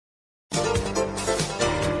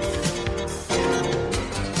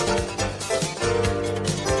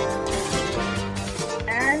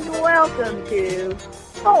welcome to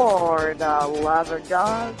For the Love of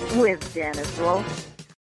Dogs with Janice Wolfe.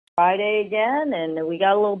 Friday again, and we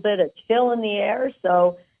got a little bit of chill in the air,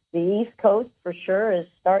 so the East Coast for sure is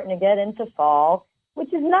starting to get into fall,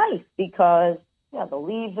 which is nice because the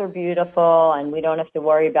leaves are beautiful, and we don't have to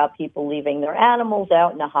worry about people leaving their animals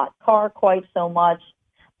out in a hot car quite so much.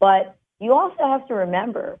 But you also have to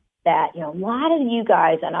remember that, a lot of you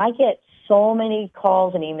guys, and I get so many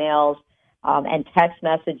calls and emails and text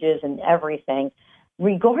messages and everything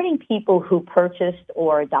regarding people who purchased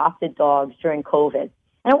or adopted dogs during COVID.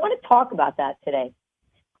 And I want to talk about that today.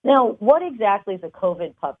 Now, what exactly is a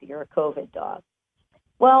COVID puppy or a COVID dog?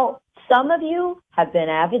 Well, some of you have been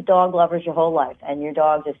avid dog lovers your whole life, and your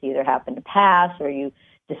dog just either happened to pass or you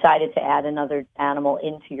decided to add another animal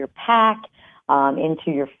into your pack, into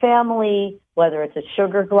your family, whether it's a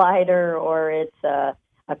sugar glider or it's a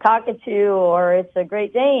cockatoo or it's a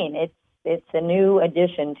Great Dane. It's a new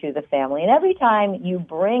addition to the family. And every time you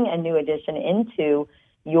bring a new addition into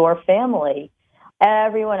your family,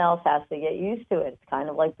 everyone else has to get used to it. It's kind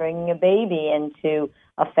of like bringing a baby into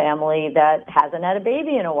a family that hasn't had a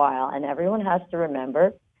baby in a while. And everyone has to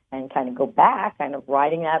remember and kind of go back, kind of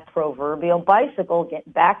riding that proverbial bicycle,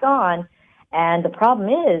 get back on. And the problem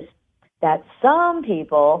is that some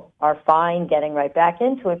people are fine getting right back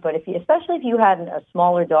into it. But especially if you had a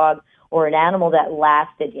smaller dog or an animal that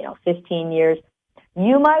lasted, 15 years,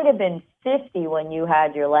 you might have been 50 when you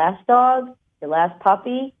had your last dog, your last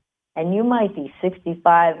puppy, and you might be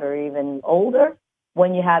 65 or even older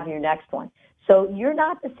when you have your next one. So you're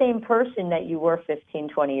not the same person that you were 15,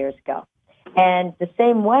 20 years ago. And the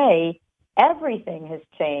same way, everything has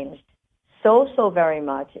changed so very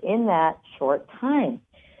much in that short time.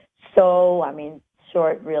 So,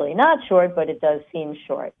 short, really not short, but it does seem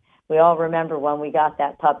short. We all remember when we got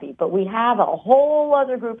that puppy. But we have a whole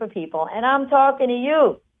other group of people, and I'm talking to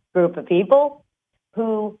you, group of people,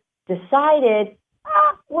 who decided,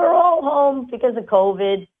 we're all home because of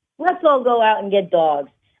COVID. Let's all go out and get dogs.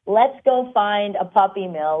 Let's go find a puppy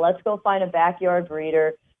mill. Let's go find a backyard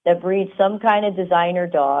breeder that breeds some kind of designer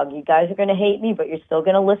dog. You guys are going to hate me, but you're still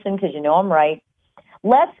going to listen because you know I'm right.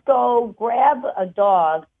 Let's go grab a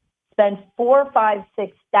dog, spend $4,000,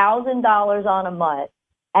 $5,000, $6,000 on a mutt,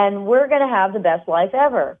 and we're going to have the best life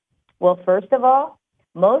ever. Well, first of all,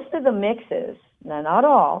 most of the mixes, now not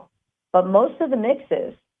all, but most of the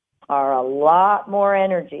mixes are a lot more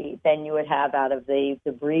energy than you would have out of the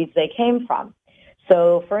breeds they came from.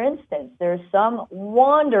 So, for instance, there's some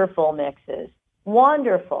wonderful mixes,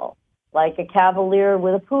 like a Cavalier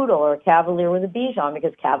with a Poodle or a Cavalier with a Bichon,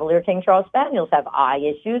 because Cavalier King Charles Spaniels have eye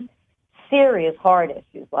issues, serious heart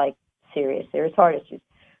issues.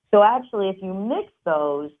 So actually, if you mix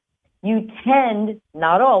those, you tend,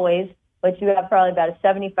 not always, but you have probably about a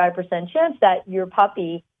 75% chance that your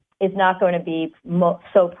puppy is not going to be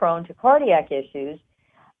so prone to cardiac issues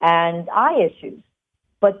and eye issues.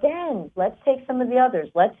 But then let's take some of the others.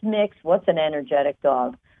 Let's mix what's an energetic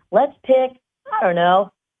dog. Let's pick,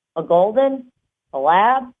 a Golden, a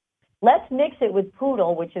Lab. Let's mix it with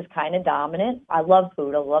Poodle, which is kind of dominant. I love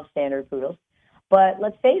Poodle, love standard Poodles. But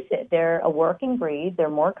let's face it, they're a working breed. They're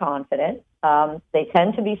more confident. They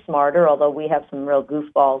tend to be smarter, although we have some real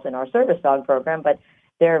goofballs in our service dog program, but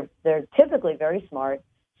they're typically very smart.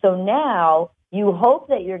 So now you hope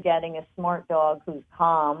that you're getting a smart dog who's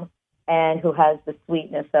calm and who has the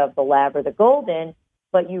sweetness of the Lab or the Golden,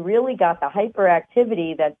 but you really got the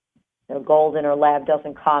hyperactivity that the Golden or Lab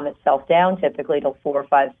doesn't calm itself down typically till 4,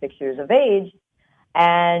 5, 6 years of age.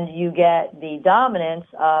 And you get the dominance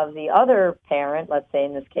of the other parent, let's say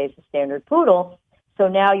in this case a standard Poodle. So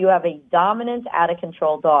now you have a dominant,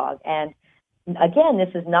 out-of-control dog. And again, this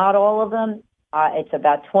is not all of them. It's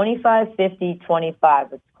about 25, 50,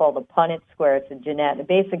 25. It's called a Punnett square. It's a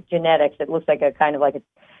basic genetics. It looks like a kind of like a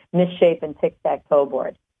misshapen tic-tac-toe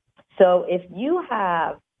board. So if you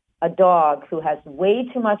have a dog who has way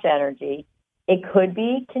too much energy, it could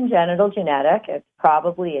be congenital genetic. It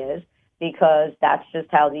probably is, because that's just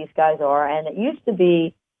how these guys are. And it used to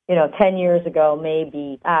be, 10 years ago,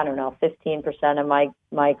 maybe, 15% of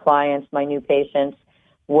my clients, my new patients,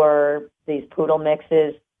 were these Poodle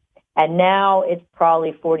mixes. And now it's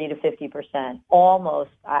probably 40 to 50%.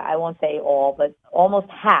 Almost, I won't say all, but almost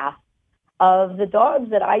half of the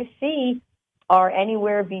dogs that I see are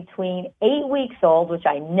anywhere between 8 weeks old, which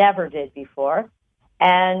I never did before,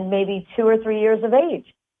 and maybe 2 or 3 years of age.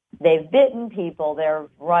 They've bitten people. They've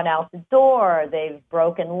run out the door. They've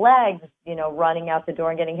broken legs, running out the door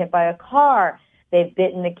and getting hit by a car. They've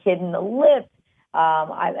bitten the kid in the lip.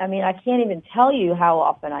 I can't even tell you how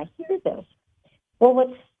often I hear this. Well,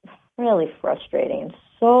 what's really frustrating and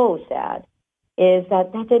so sad is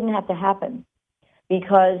that didn't have to happen,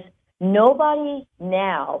 because nobody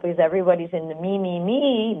now, because everybody's in the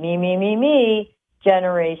me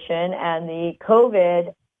generation, and the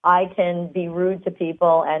COVID, I can be rude to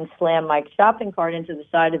people and slam my shopping cart into the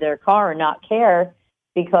side of their car and not care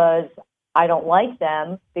because I don't like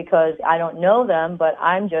them, because I don't know them, but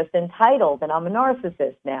I'm just entitled and I'm a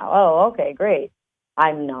narcissist now. Oh, okay, great.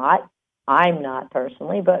 I'm not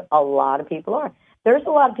personally, but a lot of people are. There's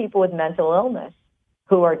a lot of people with mental illness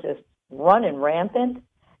who are just running rampant.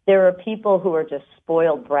 There are people who are just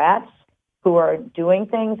spoiled brats who are doing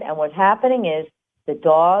things, and what's happening is the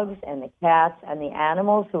dogs and the cats and the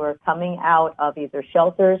animals who are coming out of either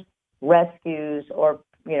shelters, rescues, or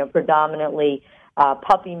predominantly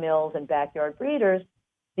puppy mills and backyard breeders,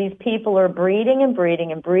 these people are breeding and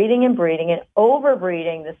breeding and breeding and breeding and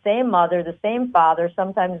overbreeding the same mother, the same father.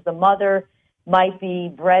 Sometimes the mother might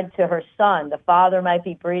be bred to her son. The father might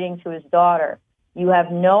be breeding to his daughter. You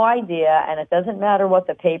have no idea, and it doesn't matter what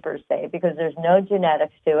the papers say because there's no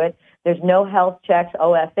genetics to it. There's no health checks,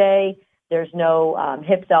 OFA. There's no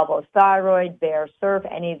hips, elbows, thyroid, bear, surf,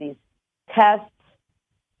 any of these tests.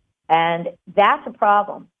 And that's a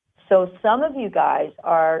problem. So some of you guys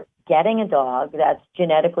are getting a dog that's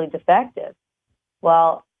genetically defective.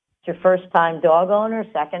 Well, it's your first-time dog owner,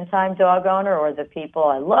 second-time dog owner, or the people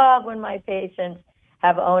I love when my patients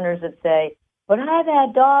have owners that say, but I've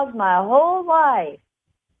had dogs my whole life.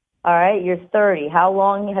 All right, you're 30. How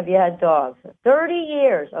long have you had dogs? 30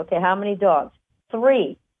 years. Okay, how many dogs?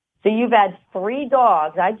 3. So you've had 3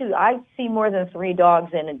 dogs. I see more than 3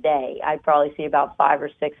 dogs in a day. I probably see about 5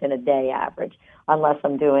 or 6 in a day average, unless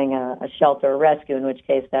I'm doing a shelter or rescue, in which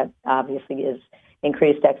case that obviously is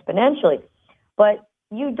increased exponentially. But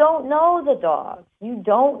you don't know the dogs. You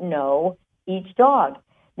don't know each dog.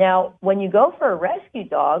 Now, when you go for a rescue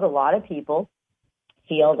dog, a lot of people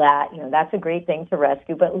feel that, that's a great thing to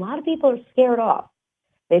rescue, but a lot of people are scared off.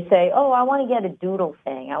 They say, oh, I want to get a doodle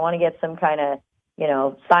thing. I want to get some kind of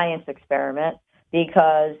science experiment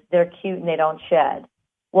because they're cute and they don't shed.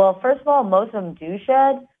 Well, first of all, most of them do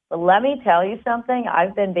shed, but let me tell you something.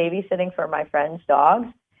 I've been babysitting for my friend's dogs,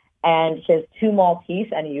 and she has 2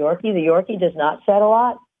 Maltese and a Yorkie. The Yorkie does not shed a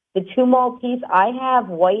lot. The 2 Maltese, I have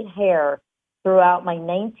white hair throughout my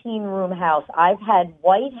 19-room house. I've had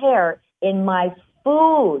white hair in my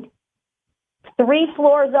food. 3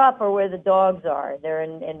 floors up are where the dogs are. They're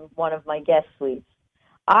in one of my guest suites.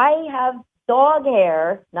 I have dog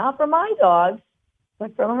hair, not from my dogs,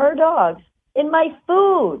 but from her dogs, in my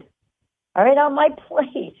food, all right, on my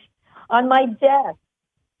plate, on my desk.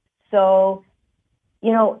 So,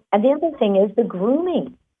 and the other thing is the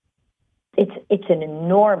grooming. It's an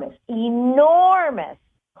enormous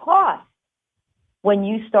cost when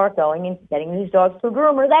you start going and getting these dogs to a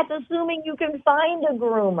groomer. That's assuming you can find a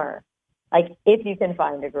groomer, like if you can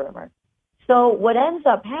find a groomer. So what ends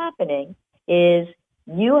up happening is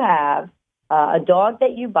you have a dog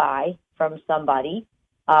that you buy from somebody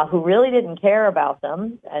who really didn't care about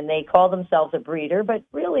them, and they call themselves a breeder, but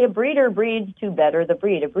really a breeder breeds to better the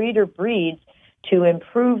breed. A breeder breeds to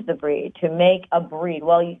improve the breed, to make a breed.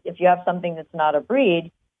 Well, if you have something that's not a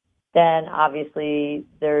breed, then obviously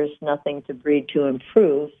there's nothing to breed to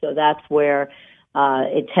improve. So that's where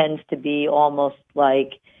it tends to be almost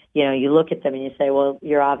like, you look at them and you say, well,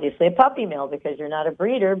 you're obviously a puppy mill because you're not a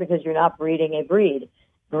breeder, because you're not breeding a breed.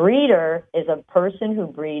 Breeder is a person who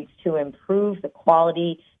breeds to improve the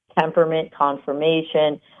quality, temperament,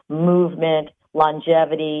 conformation, movement,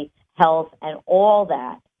 longevity, health, and all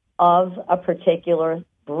that of a particular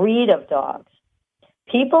breed of dogs.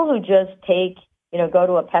 People who just go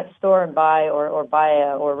to a pet store and buy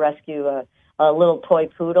or rescue a little toy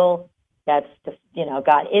poodle that's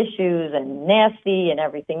got issues and nasty and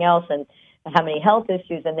everything else and how many health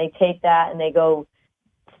issues, and they take that and they go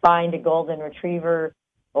find a golden retriever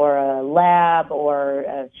or a lab or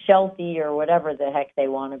a Sheltie or whatever the heck they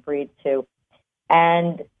want to breed to.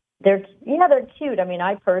 And they're cute. I mean,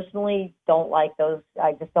 I personally don't like those.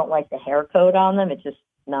 I just don't like the hair coat on them. It's just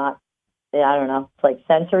not, I don't know, it's like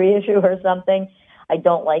sensory issue or something. I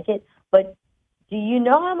don't like it. But do you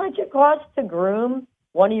know how much it costs to groom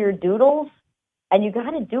one of your doodles? And you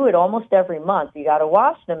got to do it almost every month. You got to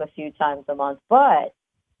wash them a few times a month, but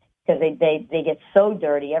because they get so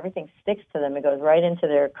dirty, everything sticks to them. It goes right into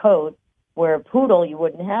their coat, where a poodle, you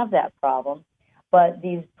wouldn't have that problem. But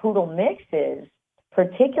these poodle mixes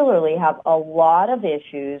particularly have a lot of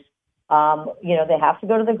issues. They have to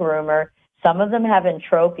go to the groomer. Some of them have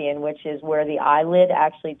entropion, which is where the eyelid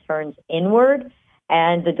actually turns inward,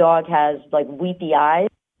 and the dog has like weepy eyes,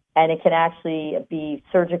 and it can actually be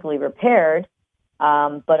surgically repaired.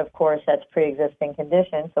 But, of course, that's pre-existing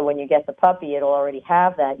condition. So when you get the puppy, it'll already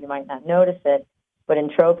have that. You might not notice it. But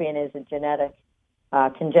entropion is a genetic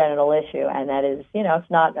congenital issue, and that is, it's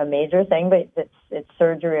not a major thing, but it's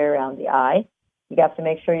surgery around the eye. You have to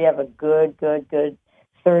make sure you have a good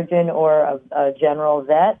surgeon or a general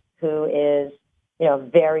vet who is,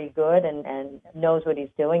 very good and knows what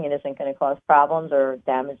he's doing and isn't going to cause problems or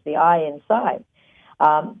damage the eye inside.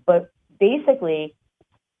 But basically,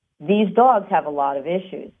 these dogs have a lot of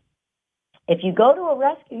issues. If you go to a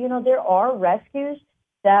rescue, there are rescues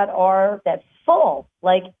that's full,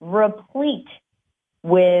 like replete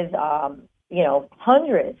with,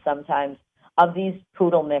 hundreds sometimes of these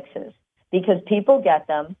poodle mixes because people get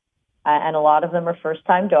them, and a lot of them are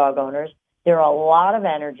first-time dog owners. They're a lot of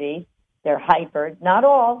energy. They're hyper. Not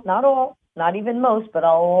all, not even most, but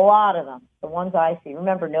a lot of them, the ones I see.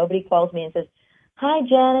 Remember, nobody calls me and says, "Hi,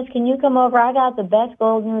 Janice, can you come over? I got the best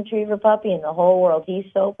golden retriever puppy in the whole world. He's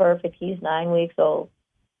so perfect. He's 9 weeks old."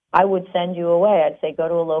 I would send you away. I'd say, go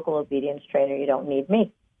to a local obedience trainer. You don't need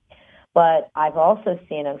me. But I've also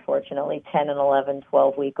seen, unfortunately, 10 and 11,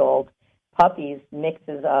 12-week-old puppies,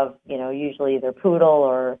 mixes of, usually either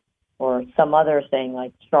poodle or some other thing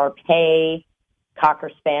like Shar-Pei,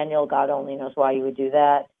 Cocker Spaniel. God only knows why you would do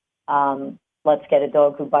that. Let's get a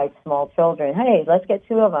dog who bites small children. Hey, let's get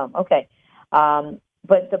 2 of them. Okay.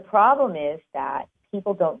 But the problem is that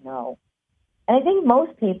people don't know. And I think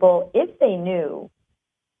most people, if they knew,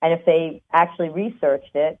 and if they actually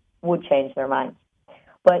researched it, would change their minds.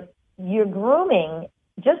 But your grooming,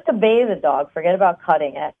 just to bathe a dog, forget about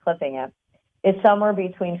clipping it, is somewhere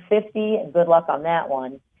between $50, and good luck on that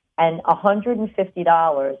one, and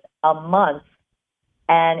 $150 a month.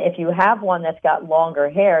 And if you have one that's got longer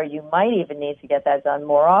hair, you might even need to get that done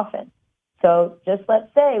more often. So just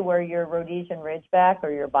let's say where your Rhodesian Ridgeback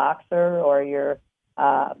or your Boxer or your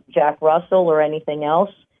Jack Russell or anything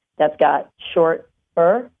else that's got short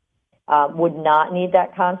fur would not need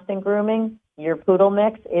that constant grooming, your poodle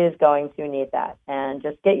mix is going to need that. And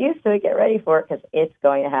just get used to it, get ready for it, because it's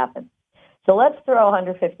going to happen. So let's throw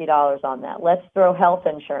 $150 on that. Let's throw health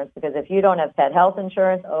insurance, because if you don't have pet health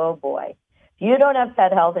insurance, oh boy. If you don't have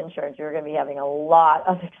pet health insurance, you're going to be having a lot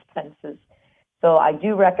of expenses. So I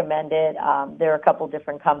do recommend it. There are a couple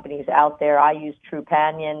different companies out there. I use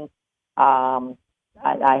Trupanion. I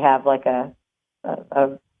have like a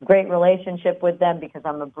great relationship with them because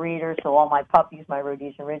I'm a breeder. So all my puppies, my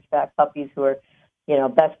Rhodesian Ridgeback puppies who are,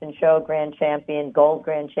 best in show, grand champion, gold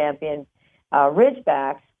grand champion,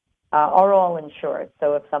 Ridgebacks are all insured.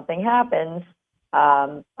 So if something happens,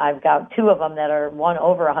 I've got 2 of them that are one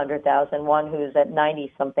over 100,000, one who's at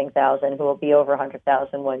 90-something thousand, who will be over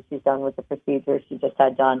 100,000 when she's done with the procedure she just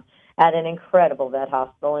had done at an incredible vet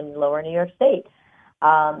hospital in Lower New York State.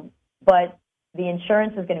 But the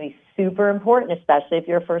insurance is going to be super important, especially if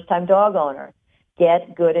you're a first-time dog owner.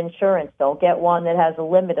 Get good insurance. Don't get one that has a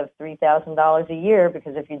limit of $3,000 a year,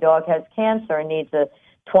 because if your dog has cancer and needs a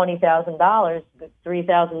 $20,000,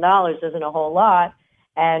 $3,000 isn't a whole lot.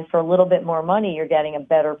 And for a little bit more money, you're getting a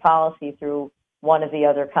better policy through one of the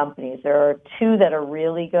other companies. There are 2 that are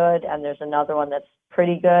really good, and there's another one that's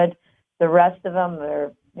pretty good. The rest of them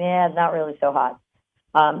are, not really so hot.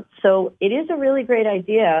 So it is a really great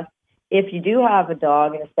idea if you do have a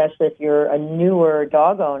dog, and especially if you're a newer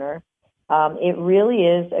dog owner. It really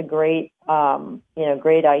is a great,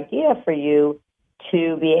 great idea for you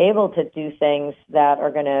to be able to do things that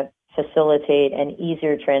are going to facilitate an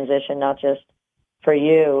easier transition, not just for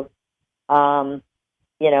you.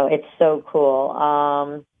 It's so cool.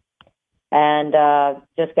 And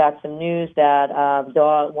just got some news that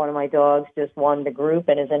one of my dogs just won the group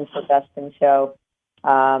and is in for Best in Show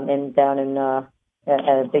down in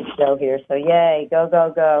at a big show here. So yay, go,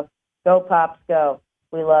 go, go. Go, Pops, go.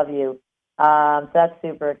 We love you. So that's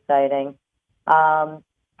super exciting. A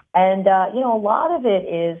lot of it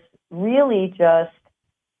is really just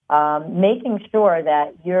making sure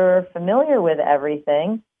that you're familiar with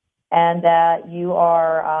everything and that you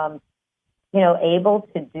are, able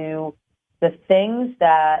to do the things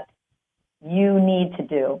that you need to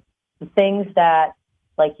do. The things that,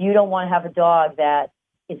 like, you don't want to have a dog that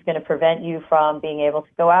is going to prevent you from being able to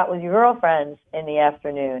go out with your girlfriends in the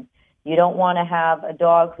afternoon. You don't want to have a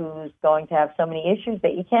dog who's going to have so many issues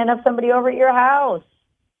that you can't have somebody over at your house.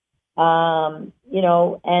 And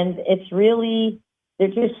it's really,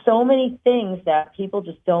 there's just so many things that people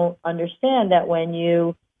just don't understand, that when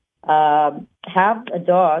you have a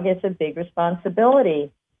dog, it's a big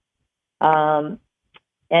responsibility. And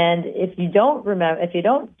if you don't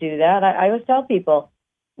do that, I always tell people,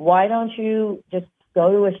 why don't you just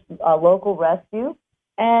go to a local rescue,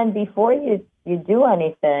 and before you do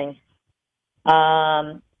anything,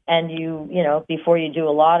 and before you do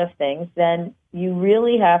a lot of things, then you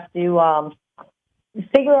really have to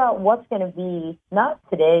figure out what's going to be, not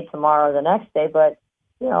today, tomorrow, the next day, but,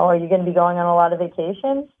 are you going to be going on a lot of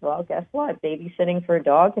vacations? Well, guess what? Babysitting for a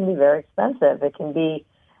dog can be very expensive. It can be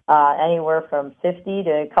anywhere from $50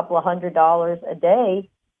 to a couple of $100 a day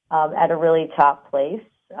at a really top place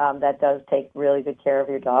that does take really good care of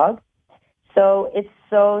your dog. So it's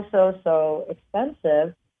so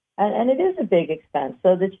expensive, and it is a big expense.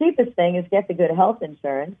 So the cheapest thing is get the good health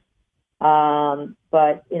insurance.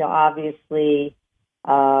 But, obviously,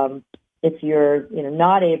 if you're,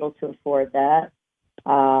 not able to afford that,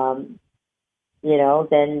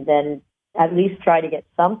 then at least try to get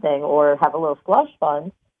something or have a little slush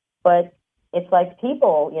fund. But it's like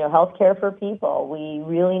people, healthcare for people. We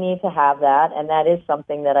really need to have that, and that is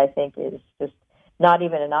something that I think is just not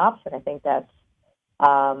even an option. I think that's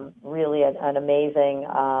really an amazing,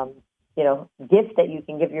 gift that you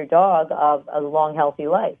can give your dog of a long, healthy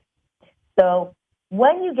life. So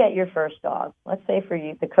when you get your first dog, let's say for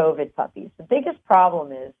you, the COVID puppies, the biggest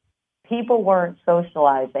problem is people weren't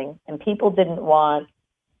socializing, and people didn't want,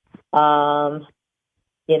 to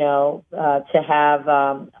have,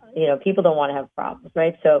 people don't want to have problems,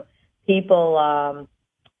 right? So people, are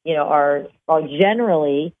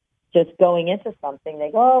generally just going into something.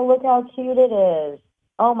 They go, oh, look how cute it is.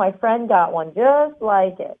 Oh, my friend got one just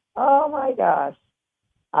like it. Oh, my gosh.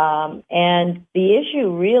 And the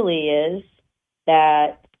issue really is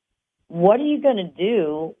that what are you going to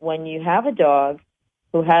do when you have a dog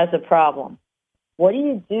who has a problem? What do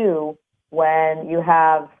you do when you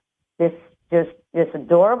have this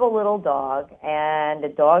adorable little dog and the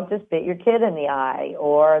dog just bit your kid in the eye,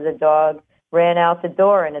 or the dog ran out the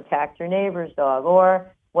door and attacked your neighbor's dog,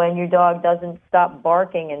 or when your dog doesn't stop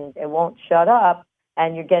barking and it won't shut up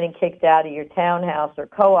and you're getting kicked out of your townhouse or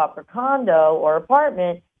co-op or condo or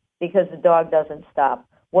apartment because the dog doesn't stop?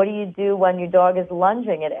 What do you do when your dog is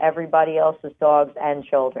lunging at everybody else's dogs and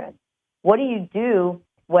children? What do you do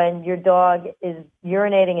when your dog is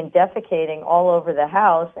urinating and defecating all over the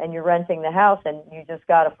house and you're renting the house and you just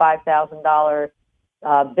got a $5,000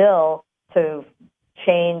 bill to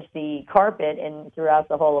change the carpet throughout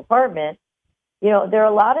the whole apartment? There are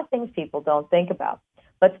a lot of things people don't think about,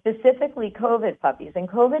 but specifically COVID puppies. And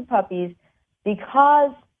COVID puppies,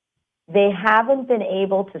 because they haven't been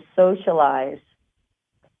able to socialize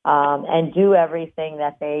and do everything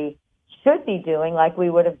that they should be doing, like we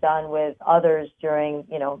would have done with others during,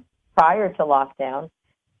 prior to lockdown,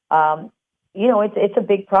 it's a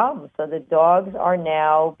big problem. So the dogs are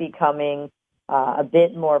now becoming a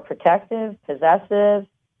bit more protective, possessive,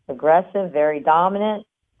 aggressive, very dominant.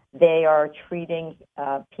 They are treating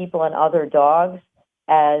people and other dogs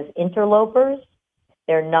as interlopers.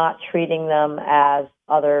 They're not treating them as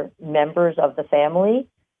other members of the family.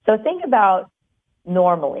 So think about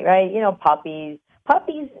normally, right?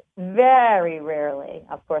 Puppies, very rarely,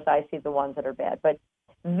 of course, I see the ones that are bad, but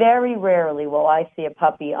very rarely will I see a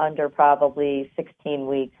puppy under probably 16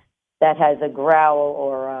 weeks that has a growl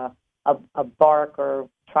or a bark or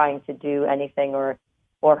trying to do anything or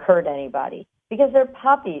hurt anybody, because they're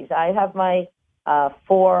puppies. I have my 2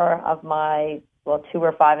 or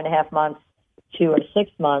 5.5 months, 2 or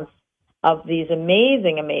 6 months of these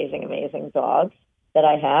amazing dogs that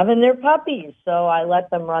I have, and they're puppies. So I let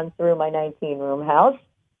them run through my 19-room house.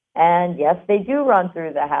 And yes, they do run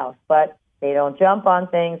through the house, but they don't jump on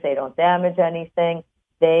things. They don't damage anything.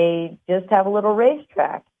 They just have a little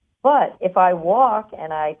racetrack. But if I walk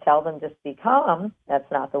and I tell them just be calm, that's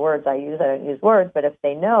not the words I use. I don't use words. But if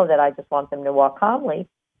they know that I just want them to walk calmly,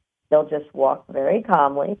 they'll just walk very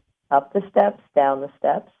calmly up the steps, down the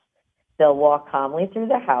steps. They'll walk calmly through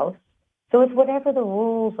the house. So it's whatever the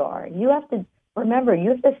rules are. You have to remember,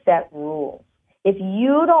 you have to set rules. If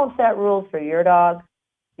you don't set rules for your dog's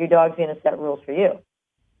going to set rules for you.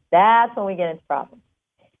 That's when we get into problems.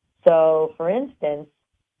 So, for instance,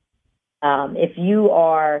 if you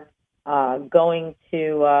are going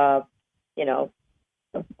to,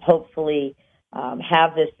 hopefully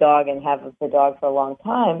have this dog and have the dog for a long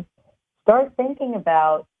time, start thinking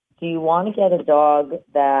about, do you want to get a dog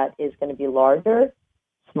that is going to be larger,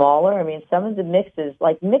 smaller? I mean, some of the mixes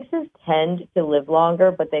tend to live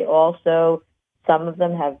longer, but some of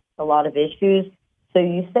them have a lot of issues. So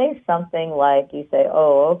you say something like,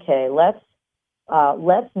 oh, okay, let's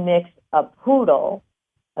mix a poodle,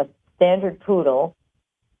 a standard poodle,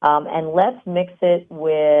 and let's mix it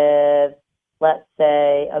with, let's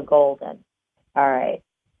say, a golden. All right.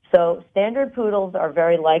 So standard poodles are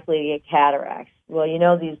very likely to get cataracts. Well,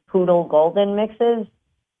 these poodle golden mixes,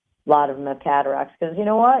 a lot of them have cataracts because you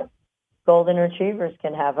know what? golden retrievers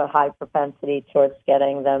can have a high propensity towards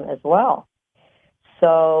getting them as well.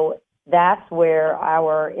 So that's where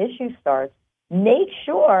our issue starts. Make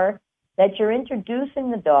sure that you're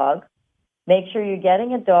introducing the dog. Make sure you're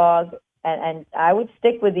getting a dog, and I would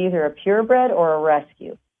stick with either a purebred or a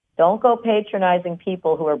rescue. Don't go patronizing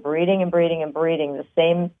people who are breeding and breeding and breeding the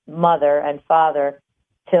same mother and father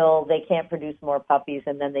till they can't produce more puppies,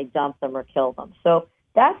 and then they dump them or kill them. So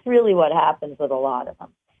that's really what happens with a lot of them.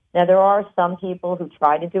 Now, there are some people who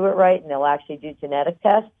try to do it right, and they'll actually do genetic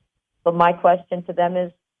tests. But my question to them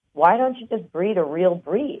is, why don't you just breed a real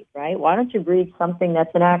breed, right? Why don't you breed something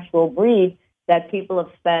that's an actual breed that people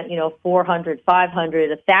have spent, 400, 500,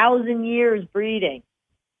 1,000 years breeding?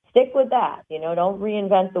 Stick with that. Don't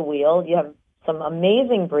reinvent the wheel. You have some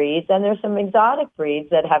amazing breeds, and there's some exotic breeds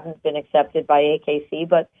that haven't been accepted by AKC,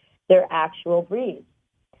 but they're actual breeds.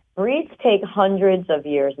 Breeds take hundreds of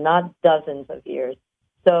years, not dozens of years.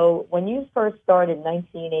 So when you first started in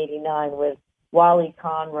 1989 with Wally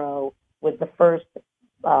Conroe with the first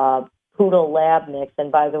poodle lab mix,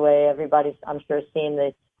 and by the way, everybody's, I'm sure, seen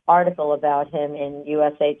the article about him in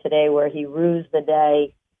USA Today where he rused the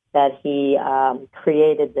day that he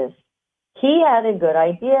created this. He had a good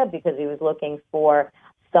idea because he was looking for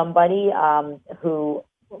somebody who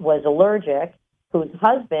was allergic, whose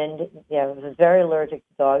husband was very allergic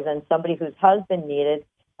to dogs, and somebody whose husband needed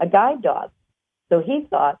a guide dog. So he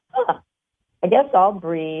thought, I guess I'll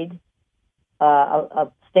breed a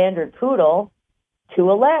standard poodle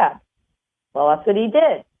to a lab. Well, that's what he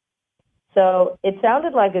did. So it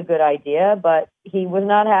sounded like a good idea, but he was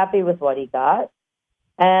not happy with what he got,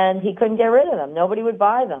 and he couldn't get rid of them. Nobody would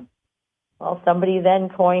buy them. Well, somebody then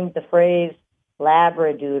coined the phrase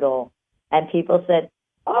Labradoodle, and people said,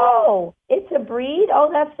 oh, it's a breed? Oh,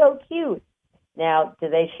 that's so cute. Now, do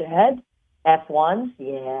they shed? F1s?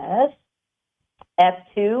 Yes.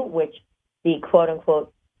 F2, which the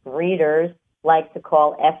quote-unquote breeders like to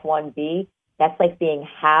call F1B, that's like being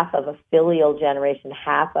half of a filial generation,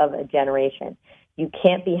 half of a generation. You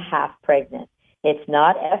can't be half pregnant. It's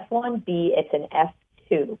not F1B, it's an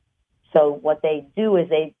F2. So what they do is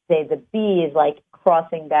they say the B is like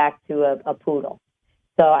crossing back to a poodle.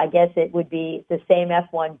 So I guess it would be the same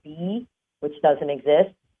F1B, which doesn't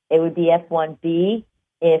exist. It would be F1B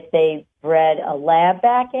if they bred a lab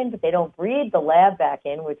back in, but they don't breed the lab back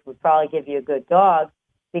in, which would probably give you a good dog,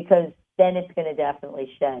 because then it's going to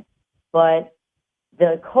definitely shed. But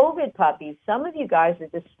the COVID puppies, some of you guys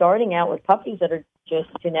are just starting out with puppies that are just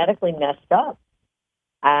genetically messed up.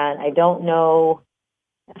 And I don't know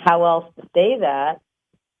how else to say that.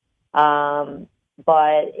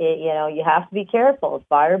 But, you have to be careful. It's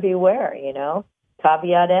buyer beware,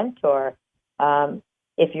 caveat emptor.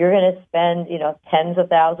 If you're going to spend, tens of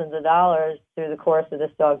thousands of dollars through the course of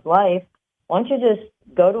this dog's life, why don't you just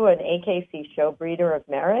go to an AKC show breeder of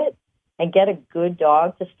merit and get a good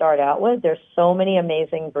dog to start out with? There's so many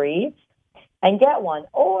amazing breeds, and get one.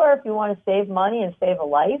 Or if you want to save money and save a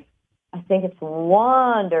life, I think it's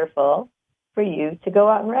wonderful for you to go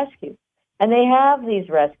out and rescue. And they have these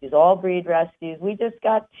rescues, all breed rescues. We just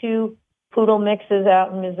got 2 poodle mixes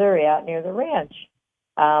out in Missouri, out near the ranch.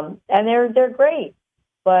 And they're great.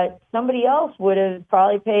 But somebody else would have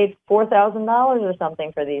probably paid $4,000 or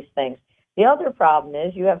something for these things. The other problem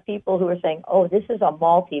is you have people who are saying, oh, this is a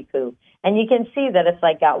multi-poo. And you can see that it's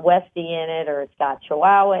like got Westie in it or it's got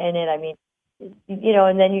Chihuahua in it. I mean,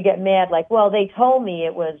 and then you get mad like, well, they told me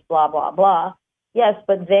it was blah, blah, blah. Yes,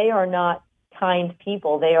 but they are not kind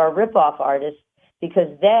people. They are rip-off artists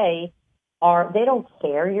because they don't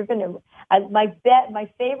care. You're going to,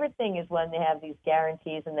 my favorite thing is when they have these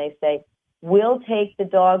guarantees and they say, we'll take the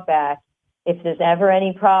dog back if there's ever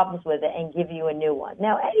any problems with it and give you a new one.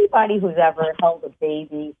 Now, anybody who's ever held a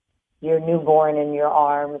baby, your newborn in your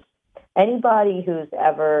arms, anybody who's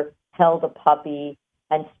ever held a puppy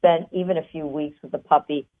and spent even a few weeks with the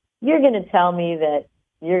puppy, you're going to tell me that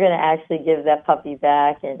you're going to actually give that puppy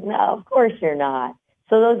back. And no, of course you're not.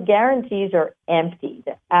 So those guarantees are empty.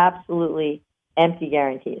 They're absolutely empty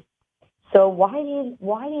guarantees. So why do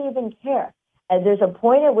you even care? And there's a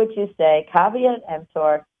point at which you say, caveat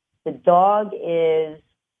emptor, the dog is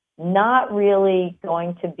not really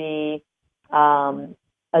going to be a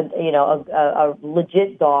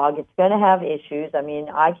legit dog. It's going to have issues. I mean,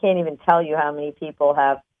 I can't even tell you how many people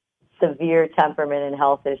have severe temperament and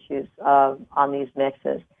health issues on these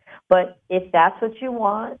mixes. But if that's what you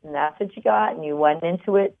want and that's what you got and you went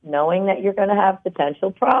into it knowing that you're going to have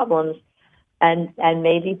potential problems and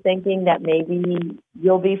maybe thinking that maybe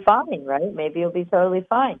you'll be fine, right? Maybe you'll be totally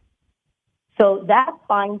fine. So that's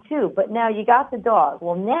fine too. But now you got the dog.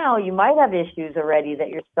 Well, now you might have issues already that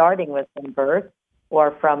you're starting with from birth.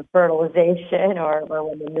 or from fertilization or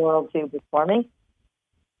when the neural tube is forming.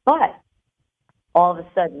 But all of a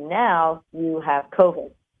sudden now you have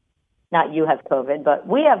COVID. Not you have COVID, but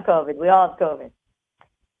we have COVID. We all have COVID.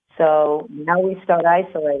 So now we start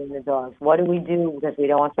isolating the dogs. What do we do? Because we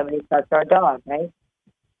don't want somebody to touch our dog, right?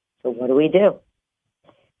 So what do?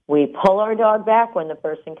 We pull our dog back when the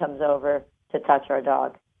person comes over to touch our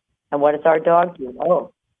dog. And what does our dog do?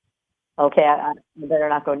 Oh, okay, I better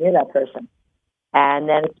not go near that person. And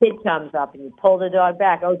then a kid comes up and you pull the dog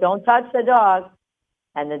back. Oh, don't touch the dog.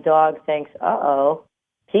 And the dog thinks, uh-oh,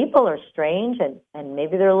 people are strange and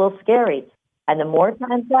maybe they're a little scary. And the more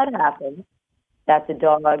times that happens, that the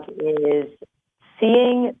dog is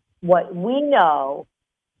seeing what we know,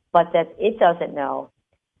 but that it doesn't know,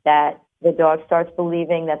 that the dog starts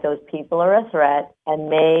believing that those people are a threat and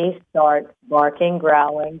may start barking,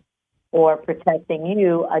 growling, or protecting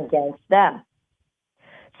you against them.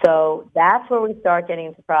 So that's where we start getting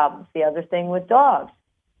into problems. The other thing with dogs,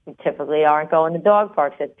 we typically aren't going to dog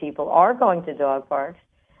parks. If people are going to dog parks,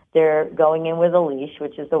 they're going in with a leash,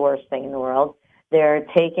 which is the worst thing in the world. They're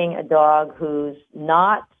taking a dog who's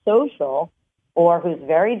not social or who's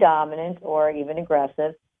very dominant or even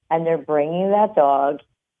aggressive, and they're bringing that dog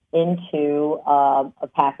into a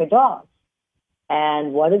pack of dogs.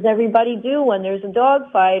 And what does everybody do when there's a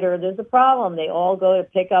dog fight or there's a problem? They all go to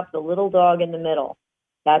pick up the little dog in the middle.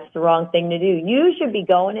 That's the wrong thing to do. You should be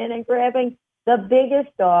going in and grabbing the biggest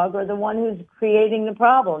dog or the one who's creating the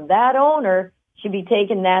problem. That owner should be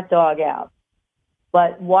taking that dog out.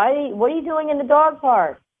 But what are you doing in the dog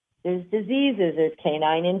park? There's diseases. There's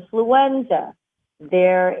canine influenza.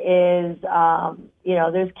 There is,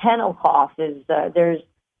 there's kennel cough. There's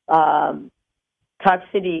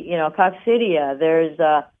coccidia. There's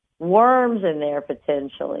worms in there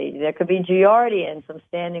potentially. There could be giardia in some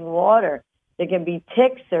standing water. There can be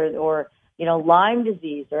ticks or Lyme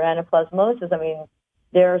disease or anaplasmosis. I mean,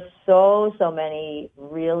 there are so many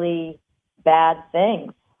really bad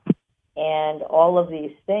things. And all of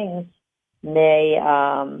these things may,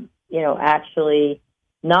 actually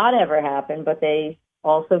not ever happen, but they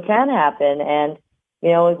also can happen. And,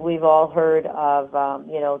 we've all heard of,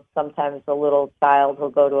 sometimes a little child will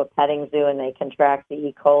go to a petting zoo and they contract the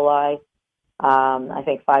E. coli, I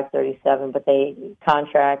think 537, but they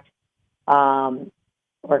contract the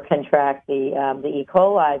E.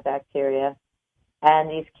 coli bacteria.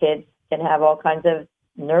 And these kids can have all kinds of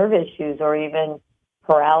nerve issues or even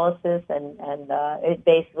paralysis, and it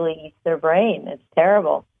basically eats their brain. It's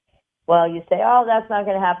terrible. Well, you say, oh, that's not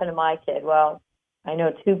going to happen to my kid. Well, I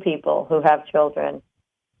know two people who have children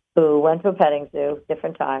who went to a petting zoo,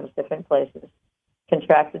 different times, different places,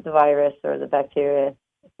 contracted the virus or the bacteria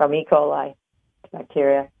from E. coli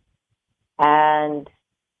bacteria, and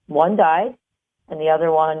one died, and the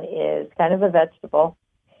other one is kind of a vegetable.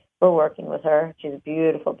 We're working with her. She's a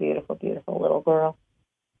beautiful, beautiful, beautiful little girl.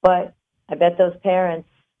 But I bet those parents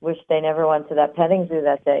wish they never went to that petting zoo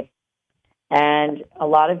that day. And a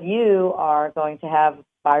lot of you are going to have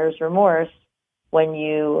buyer's remorse when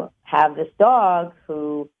you have this dog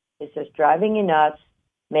who is just driving you nuts,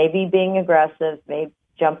 maybe being aggressive, maybe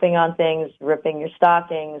jumping on things, ripping your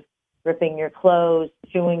stockings, ripping your clothes,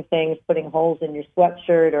 chewing things, putting holes in your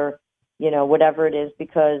sweatshirt or, whatever it is,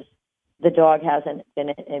 because the dog hasn't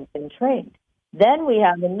been trained. Then we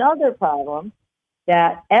have another problem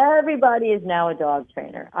that everybody is now a dog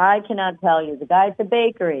trainer. I cannot tell you. The guy at the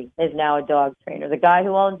bakery is now a dog trainer. The guy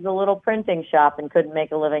who owns the little printing shop and couldn't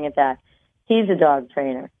make a living at that, he's a dog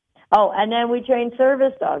trainer. Oh, and then we train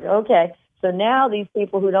service dogs. Okay, so now these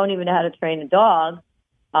people who don't even know how to train a dog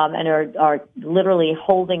and are literally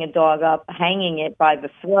holding a dog up, hanging it by the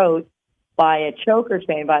throat by a choker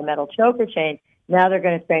chain, by a metal choker chain, now they're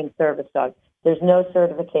going to train service dogs. There's no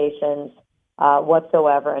certifications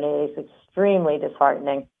whatsoever, and it is extremely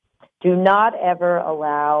disheartening. Do not ever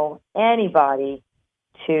allow anybody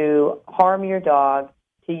to harm your dog,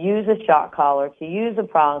 to use a shock collar, to use a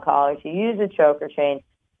prong collar, to use a choker chain.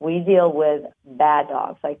 We deal with bad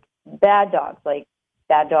dogs that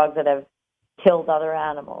have killed other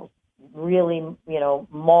animals, really,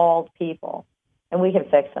 mauled people, and we can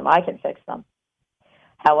fix them. I can fix them.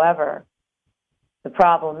 However, the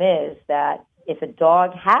problem is that if a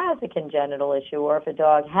dog has a congenital issue or if a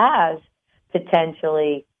dog has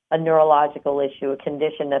potentially a neurological issue, a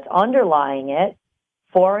condition that's underlying it,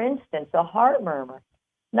 for instance, a heart murmur,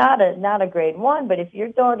 not a grade 1, but if your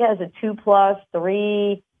dog has a 2+,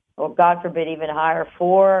 3, or God forbid even higher,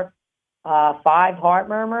 4, 5 heart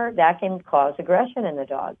murmur, that can cause aggression in the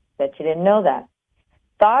dog. Bet you didn't know that.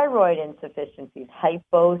 Thyroid insufficiencies,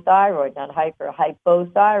 hypothyroid, not hyper,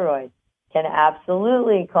 hypothyroid, can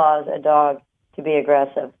absolutely cause a dog to be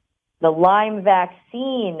aggressive. The Lyme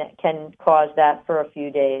vaccine can cause that for a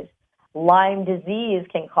few days. Lyme disease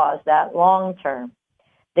can cause that long term.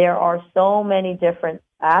 There are so many different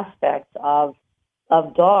aspects of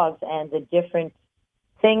dogs and the different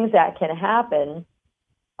things that can happen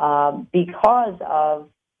because of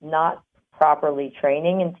not properly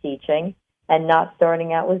training and teaching and not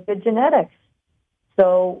starting out with good genetics.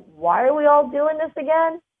 So why are we all doing this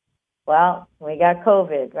again? Well, we got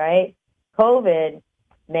COVID, right? COVID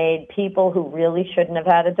made people who really shouldn't have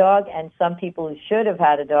had a dog and some people who should have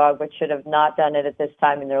had a dog but should have not done it at this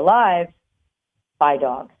time in their lives buy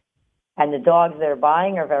dogs. And the dogs they're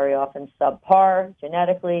buying are very often subpar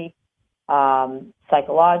genetically,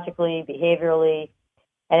 psychologically, behaviorally,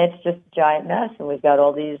 and it's just a giant mess. And we've got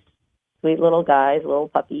all these sweet little guys, little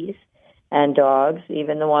puppies and dogs,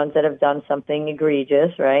 even the ones that have done something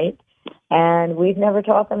egregious, right? And we've never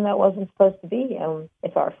taught them that wasn't supposed to be, and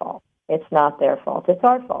it's our fault. It's not their fault. It's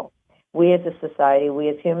our fault. We as a society, we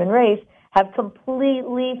as human race, have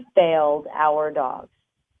completely failed our dogs.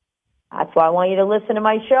 That's why I want you to listen to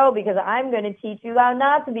my show, because I'm going to teach you how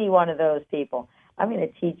not to be one of those people. I'm going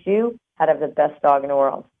to teach you how to have the best dog in the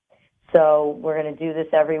world. So we're going to do this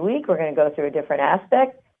every week. We're going to go through a different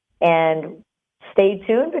aspect. And stay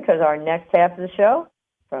tuned, because our next half of the show,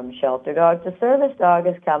 From Shelter Dog to Service Dog,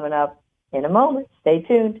 is coming up in a moment. Stay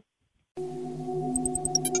tuned.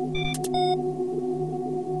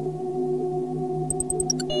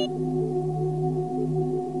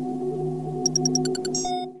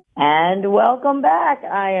 And welcome back.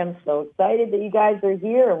 I am so excited that you guys are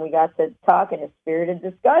here, and we got to talk in a spirited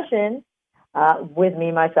discussion with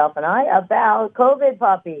me, myself, and I about COVID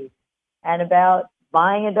puppies and about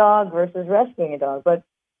buying a dog versus rescuing a dog. But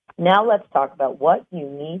now let's talk about what you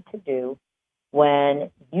need to do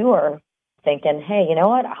when you are thinking, hey, you know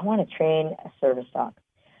what, I want to train a service dog.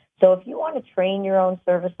 So if you want to train your own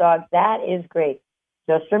service dog, that is great.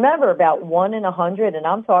 Just remember, about 1 in 100, and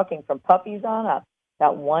I'm talking from puppies on up,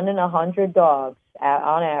 about 1 in 100 dogs,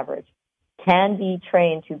 on average, can be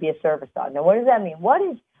trained to be a service dog. Now, what does that mean? What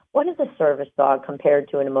is a service dog compared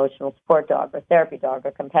to an emotional support dog or therapy dog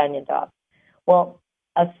or companion dog? Well,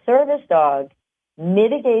 a service dog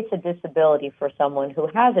mitigates a disability for someone who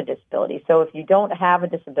has a disability. So if you don't have a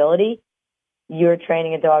disability, you're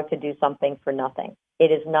training a dog to do something for nothing.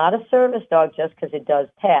 It is not a service dog just because it does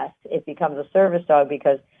tasks. It becomes a service dog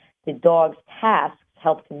because the dog's tasks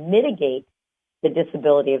help to mitigate the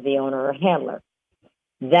disability of the owner or handler.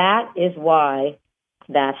 That is why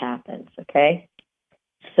that happens, okay?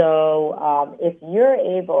 So if you're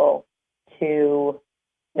able to,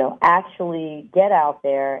 actually get out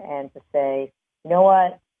there and to say, you know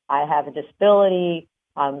what, I have a disability,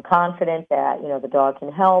 I'm confident that, the dog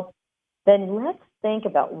can help, then let's think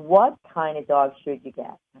about what kind of dog should you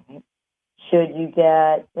get, right? Should you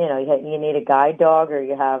get, you need a guide dog, or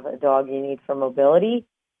you have a dog you need for mobility?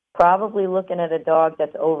 Probably looking at a dog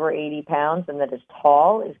that's over 80 pounds and that is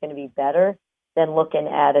tall is going to be better than looking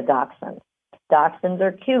at a dachshund. Dachshunds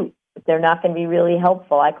are cute, but they're not going to be really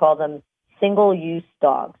helpful. I call them single-use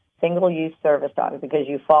dogs, single-use service dogs, because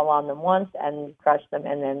you fall on them once and you crush them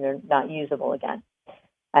and then they're not usable again.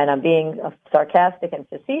 And I'm being sarcastic and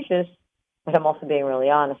facetious, but I'm also being really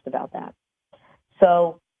honest about that.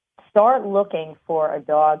 So start looking for a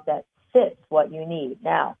dog that fits what you need.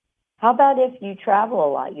 Now, how about if you travel a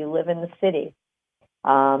lot, you live in the city,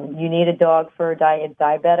 you need a dog for a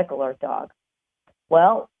diabetic alert dog?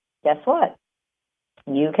 Well, guess what?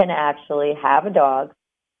 You can actually have a dog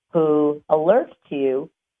who alerts to you,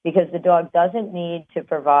 because the dog doesn't need to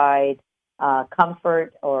provide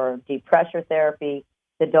comfort or deep pressure therapy.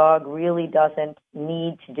 The dog really doesn't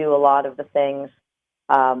need to do a lot of the things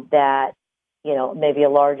that, maybe a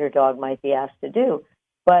larger dog might be asked to do.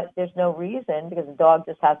 But there's no reason, because the dog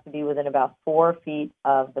just has to be within about 4 feet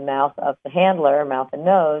of the mouth of the handler, mouth and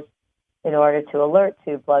nose, in order to alert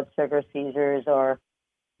to blood sugar, seizures, or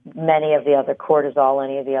many of the other cortisol,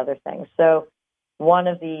 any of the other things. So one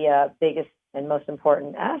of the biggest and most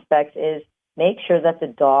important aspects is make sure that the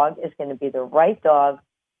dog is going to be the right dog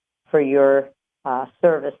for your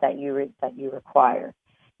service that you require.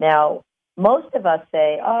 Now, most of us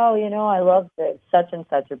say, oh, I love such and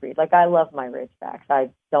such a breed. Like, I love my Ridgebacks. I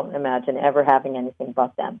don't imagine ever having anything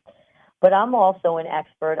but them. But I'm also an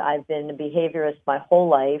expert. I've been a behaviorist my whole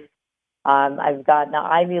life. I've gotten an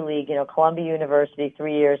Ivy League, Columbia University,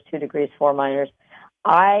 3 years, 2 degrees, 4 minors.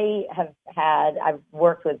 I've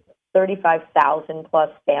worked with 35,000 plus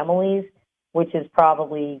families, which is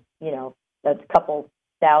probably, a couple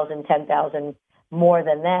thousand, 10,000 more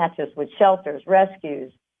than that, just with shelters,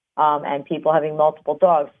 rescues, and people having multiple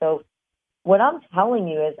dogs. So what I'm telling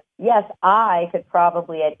you is, yes, I could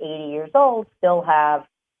probably at 80 years old still have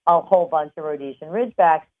a whole bunch of Rhodesian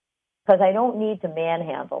Ridgebacks because I don't need to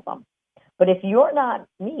manhandle them. But if you're not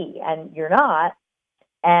me, and you're not,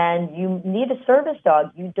 and you need a service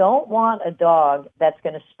dog, you don't want a dog that's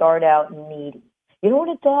going to start out needy. You don't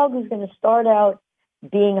want a dog who's going to start out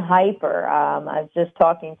being hyper. I was just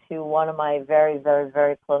talking to one of my very, very,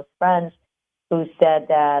 very close friends who said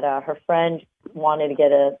that her friend wanted to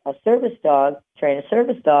get a service dog, train a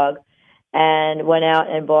service dog, and went out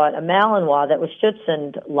and bought a Malinois that was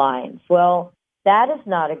Schutzhund lines. Well, that is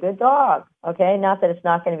not a good dog, okay? Not that it's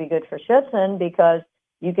not going to be good for Schutzhund, because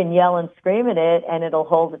you can yell and scream at it and it'll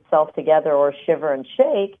hold itself together or shiver and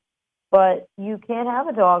shake, but you can't have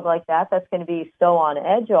a dog like that that's going to be so on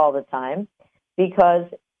edge all the time, because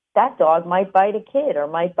that dog might bite a kid or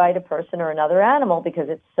might bite a person or another animal because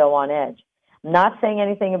it's so on edge. I'm not saying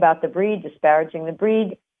anything about the breed, disparaging the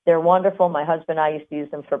breed. They're wonderful. My husband and I used to use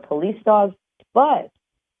them for police dogs, but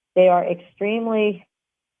they are extremely,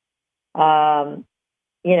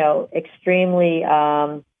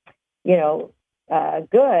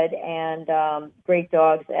 good and great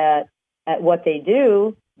dogs at what they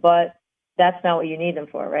do, but that's not what you need them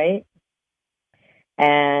for, right?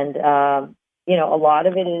 And, a lot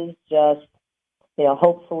of it is just,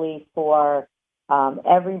 hopefully for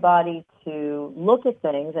everybody to look at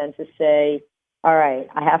things and to say, all right,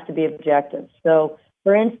 I have to be objective. So,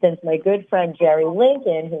 for instance, my good friend Jerry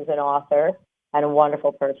Lincoln, who's an author and a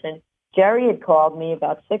wonderful person, Jerry had called me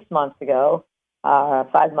about 6 months ago,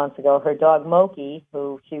 5 months ago. Her dog Moki,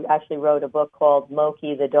 who she actually wrote a book called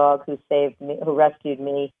Moki, the dog who saved me, who rescued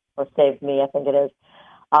me or saved me, I think it is.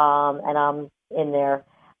 And I'm in there.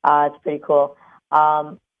 It's pretty cool.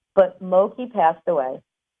 But Moki passed away,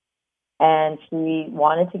 and she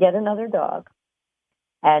wanted to get another dog.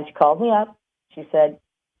 And she called me up. She said,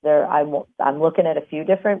 I'm looking at a few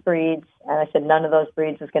different breeds. And I said, none of those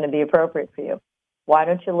breeds is going to be appropriate for you. Why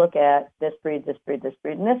don't you look at this breed, this breed, this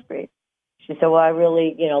breed, and this breed? She said, well, I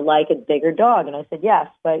really, like a bigger dog. And I said, yes,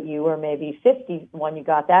 but you were maybe 50 when you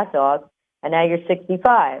got that dog, and now you're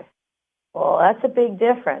 65. Well, that's a big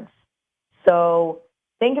difference. So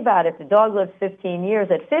think about it. If the dog lives 15 years,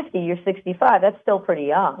 at 50, you're 65. That's still pretty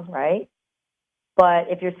young, right? But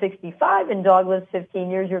if you're 65 and dog lives 15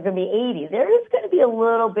 years, you're going to be 80. There is going to be a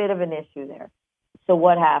little bit of an issue there. So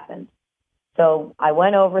what happened? So I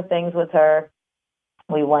went over things with her.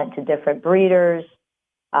 We went to different breeders,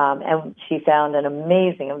 and she found an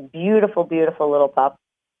amazing, a beautiful, beautiful little pup,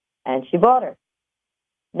 and she bought her.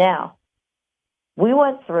 Now, we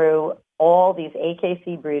went through all these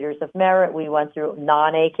AKC breeders of merit. We went through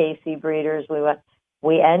non-AKC breeders.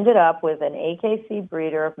 We ended up with an AKC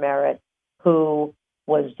breeder of merit who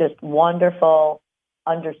was just wonderful,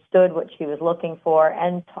 understood what she was looking for,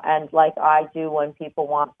 and like I do when people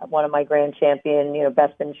want one of my grand champion,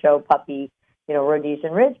 best in show puppy,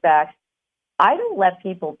 Rhodesian Ridgebacks, I don't let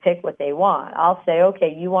people pick what they want. I'll say,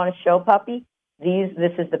 okay, you want a show puppy?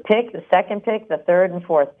 This is the pick, the second pick, the third and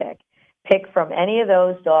fourth pick. Pick from any of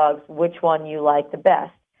those dogs which one you like the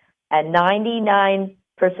best. And 99%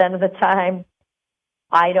 of the time,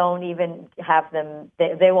 I don't even have them,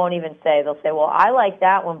 they won't even say, they'll say, well, I like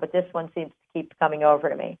that one, but this one seems to keep coming over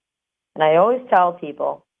to me. And I always tell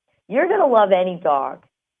people, you're going to love any dog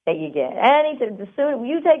that you get. The sooner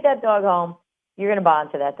you take that dog home, you're going to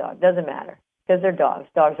bond to that dog. Doesn't matter, because they're dogs.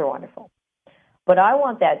 Dogs are wonderful. But I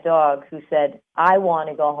want that dog who said, I want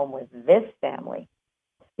to go home with this family,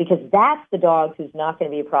 because that's the dog who's not going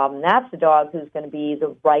to be a problem. That's the dog who's going to be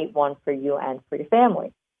the right one for you and for your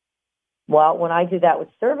family. Well, when I do that with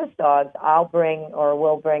service dogs,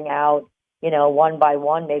 we'll bring out, one by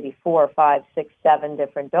one, maybe 4, 5, 6, 7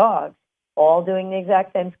 different dogs, all doing the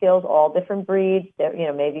exact same skills, all different breeds,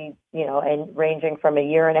 and ranging from a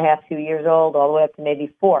year and a half, 2 years old, all the way up to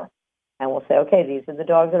maybe 4. And we'll say, okay, these are the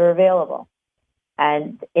dogs that are available.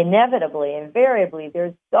 And inevitably, invariably,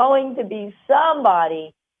 there's going to be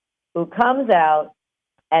somebody who comes out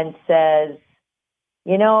and says,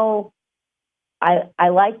 I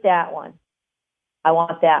like that one. I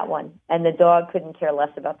want that one. And the dog couldn't care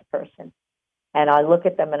less about the person. And I look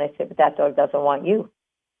at them and I say, but that dog doesn't want you.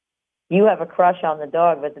 You have a crush on the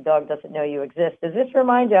dog, but the dog doesn't know you exist. Does this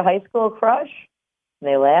remind you of a high school crush? And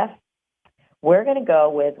they laugh. We're going to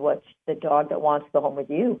go with what's the dog that wants to go home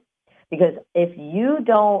with you. Because if you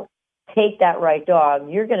don't take that right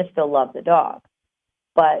dog, you're going to still love the dog.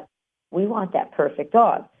 But we want that perfect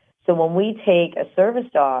dog. So when we take a service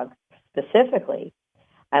dog specifically,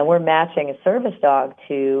 and we're matching a service dog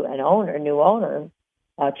to an owner, new owner,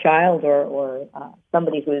 a child or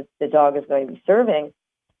somebody who the dog is going to be serving,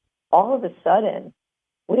 all of a sudden,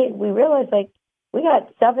 we realized, like, we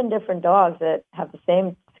got 7 different dogs that have the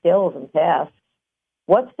same skills and tasks.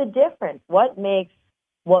 What's the difference? What makes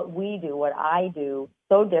what we do, what I do,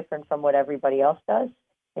 so different from what everybody else does?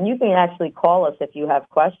 And you can actually call us if you have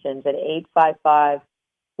questions at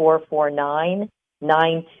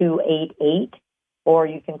 855-449-9288, or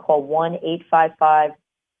you can call 1-855,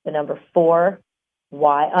 the number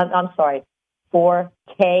 4K,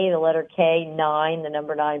 the letter K, 9, the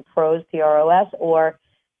number 9, PROS, PROS, or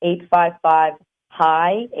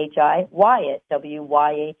 855-HI, H-I, Wyatt,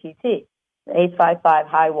 W-Y-A-T-T.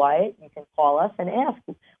 855-HI-Wyatt. You can call us and ask.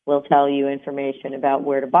 We'll tell you information about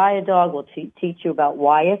where to buy a dog. We'll teach you about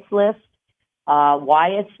Wyatt's List.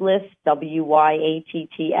 Wyatt's List,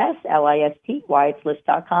 WYATTS-LIST,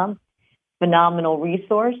 Wyatt'sList.com. Phenomenal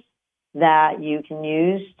resource that you can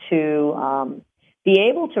use to be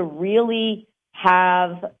able to really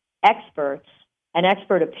have experts and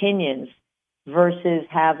expert opinions versus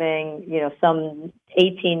having, some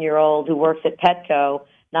 18-year-old who works at Petco.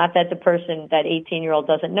 Not that that 18-year-old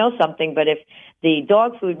doesn't know something, but if the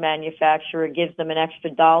dog food manufacturer gives them an extra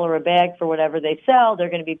 $1 a bag for whatever they sell, they're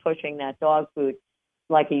going to be pushing that dog food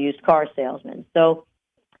like a used car salesman. So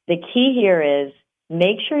the key here is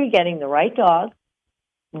make sure you're getting the right dog.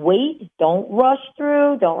 Wait, don't rush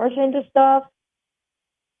through, don't rush into stuff.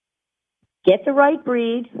 Get the right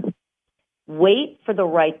breed. Wait for the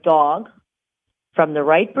right dog from the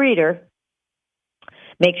right breeder.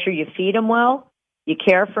 Make sure you feed them well. You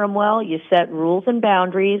care for them well. You set rules and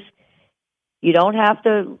boundaries. You don't have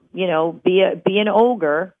to, be an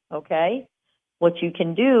ogre, okay? What you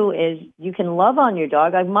can do is you can love on your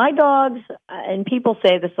dog. Like my dogs, and people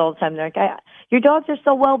say this all the time, they're like, your dogs are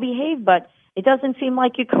so well behaved, but it doesn't seem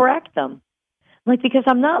like you correct them. Like, because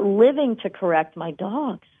I'm not living to correct my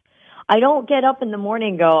dogs. I don't get up in the morning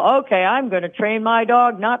and go, okay, I'm going to train my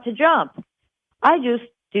dog not to jump. I just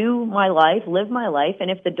do my life, live my life, and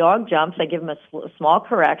if the dog jumps, I give him a small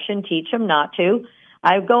correction, teach him not to.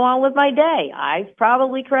 I go on with my day. I've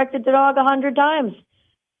probably corrected the dog 100 times.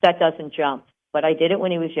 That doesn't jump. But I did it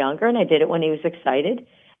when he was younger, and I did it when he was excited,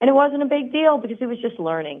 and it wasn't a big deal because he was just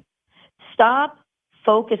learning. Stop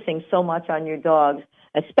focusing so much on your dogs,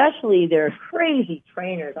 especially their crazy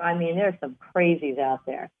trainers. I mean, there's some crazies out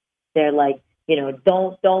there. They're like,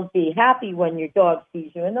 don't be happy when your dog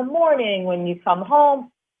sees you in the morning. When you come home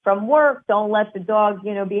from work, don't let the dog,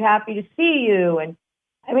 be happy to see you. And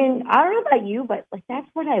I mean, I don't know about you, but like that's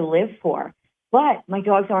what I live for. But my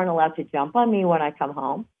dogs aren't allowed to jump on me when I come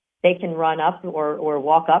home. They can run up or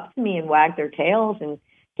walk up to me and wag their tails and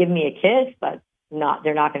give me a kiss, but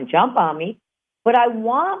they're not going to jump on me. But I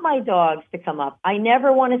want my dogs to come up. I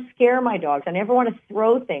never want to scare my dogs. I never want to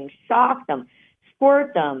throw things, shock them,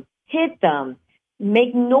 squirt them, hit them,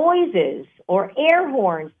 make noises or air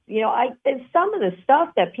horns. Some of the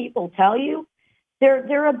stuff that people tell you,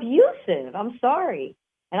 they're abusive. I'm sorry.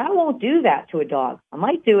 And I won't do that to a dog. I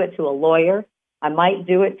might do it to a lawyer. I might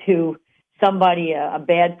do it to somebody, a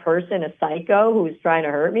bad person, a psycho who's trying to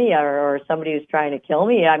hurt me or somebody who's trying to kill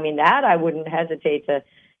me. I mean, that I wouldn't hesitate to,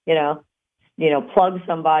 plug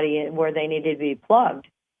somebody where they needed to be plugged.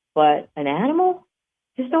 But an animal,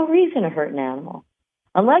 there's no reason to hurt an animal.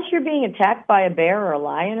 Unless you're being attacked by a bear or a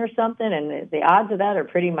lion or something, and the odds of that are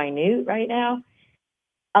pretty minute right now.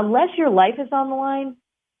 Unless your life is on the line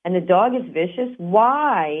and the dog is vicious,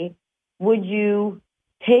 why would you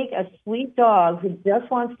take a sweet dog who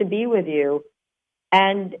just wants to be with you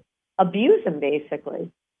and abuse him,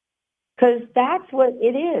 basically? Because that's what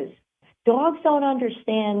it is. Dogs don't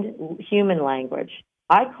understand human language.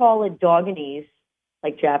 I call it doganese,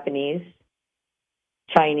 like Japanese,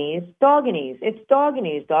 Chinese, doganese. It's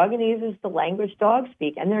doganese. Doganese is the language dogs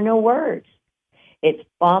speak, and there are no words. It's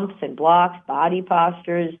bumps and blocks, body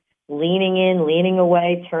postures, leaning in, leaning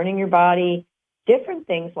away, turning your body, different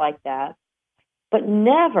things like that. But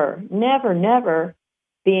never, never, never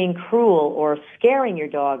being cruel or scaring your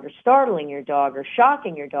dog or startling your dog or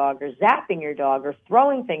shocking your dog or zapping your dog or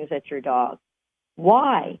throwing things at your dog.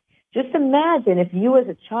 Why? Just imagine if you as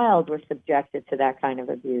a child were subjected to that kind of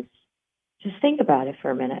abuse. Just think about it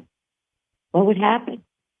for a minute. What would happen?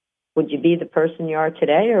 Would you be the person you are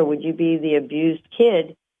today, or would you be the abused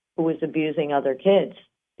kid who was abusing other kids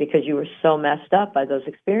because you were so messed up by those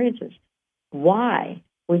experiences? Why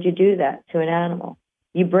would you do that to an animal?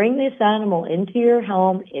 You bring this animal into your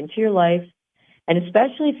home, into your life, and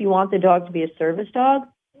especially if you want the dog to be a service dog,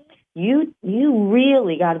 you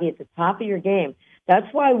really got to be at the top of your game.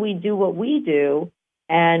 That's why we do what we do,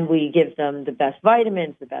 and we give them the best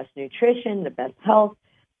vitamins, the best nutrition, the best health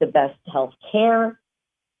care.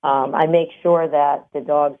 I make sure that the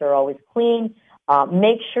dogs are always clean.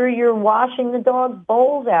 Make sure you're washing the dog's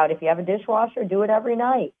bowls out. If you have a dishwasher, do it every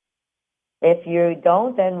night. If you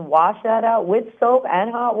don't, then wash that out with soap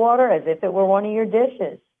and hot water as if it were one of your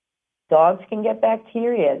dishes. Dogs can get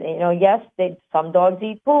bacteria. Yes, some dogs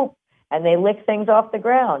eat poop and they lick things off the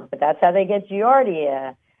ground, but that's how they get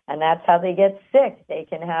Giardia, and that's how they get sick. They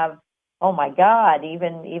can have, oh my God,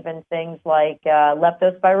 even things like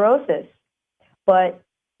leptospirosis. But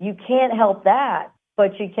you can't help that,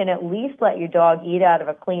 but you can at least let your dog eat out of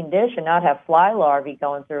a clean dish and not have fly larvae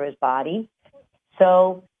going through his body.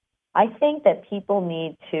 So I think that people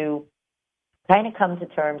need to kind of come to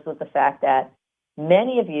terms with the fact that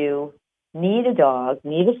many of you need a dog,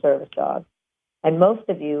 need a service dog, and most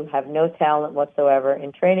of you have no talent whatsoever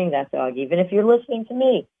in training that dog. Even if you're listening to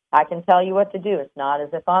me, I can tell you what to do. It's not as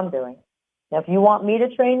if I'm doing it. Now, if you want me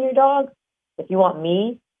to train your dog, if you want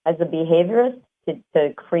me as a behaviorist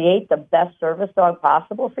to create the best service dog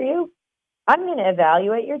possible for you, I'm going to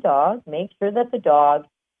evaluate your dog, make sure that the dog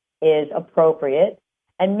is appropriate,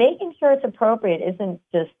 and making sure it's appropriate isn't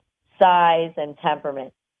just size and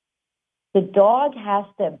temperament. The dog has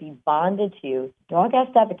to be bonded to you. The dog has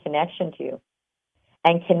to have a connection to you.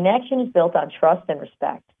 And connection is built on trust and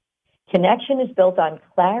respect. Connection is built on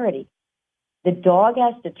clarity. The dog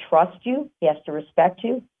has to trust you, he has to respect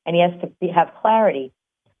you, and he has to have clarity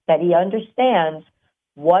that he understands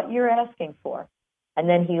what you're asking for, and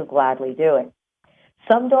then he'll gladly do it.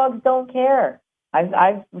 Some dogs don't care.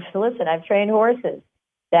 I've trained horses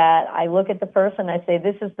that I look at the person, I say,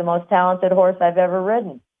 this is the most talented horse I've ever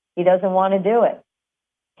ridden. He doesn't want to do it.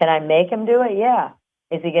 Can I make him do it? Yeah.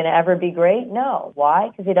 Is he going to ever be great? No. Why?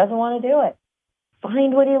 Because he doesn't want to do it.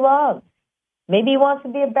 Find what he loves. Maybe he wants to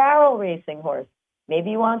be a barrel racing horse.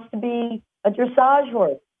 Maybe he wants to be a dressage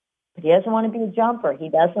horse. But he doesn't want to be a jumper. He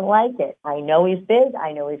doesn't like it. I know he's big.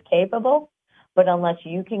 I know he's capable. But unless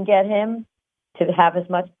you can get him to have as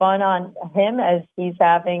much fun on him as he's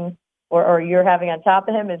having, or you're having on top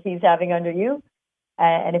of him as he's having under you,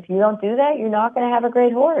 and if you don't do that, you're not going to have a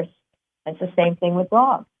great horse. And it's the same thing with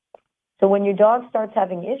dogs. So when your dog starts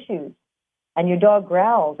having issues and your dog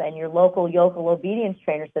growls and your local yokel obedience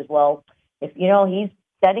trainer says, well, if he's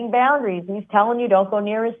setting boundaries, he's telling you don't go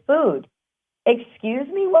near his food. Excuse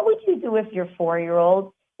me, what would you do if your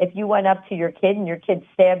 4-year-old, if you went up to your kid and your kid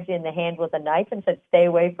stabbed you in the hand with a knife and said, stay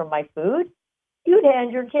away from my food? You'd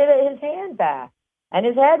hand your kid his hand back and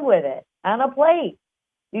his head with it on a plate.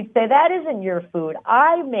 You'd say, that isn't your food.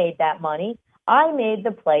 I made that money. I made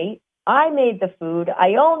the plate. I made the food.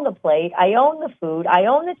 I own the plate. I own the food. I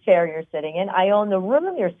own the chair you're sitting in. I own the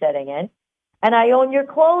room you're sitting in. And I own your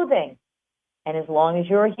clothing. And as long as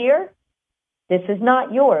you're here, this is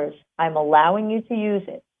not yours. I'm allowing you to use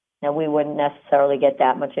it. Now, we wouldn't necessarily get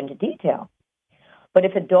that much into detail. But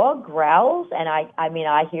if a dog growls, and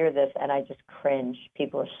I hear this and I just cringe.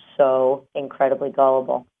 People are so incredibly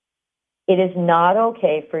gullible. It is not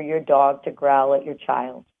okay for your dog to growl at your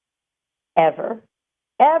child. Ever.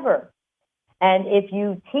 Ever. And if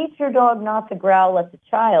you teach your dog not to growl at the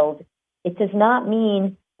child, it does not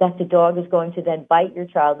mean that the dog is going to then bite your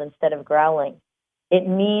child instead of growling. It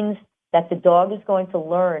means that the dog is going to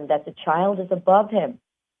learn that the child is above him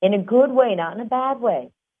in a good way, not in a bad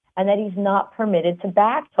way, and that he's not permitted to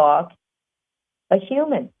backtalk a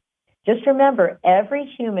human. Just remember, every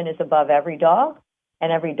human is above every dog,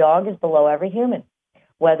 and every dog is below every human.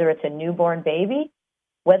 Whether it's a newborn baby,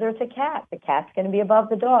 whether it's a cat, the cat's going to be above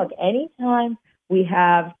the dog. Anytime we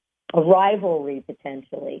have a rivalry,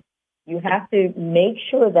 potentially, you have to make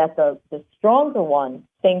sure that the stronger one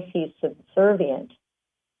thinks he's subservient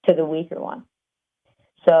to the weaker one.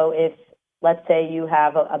 So if, let's say, you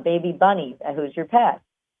have a baby bunny who's your pet,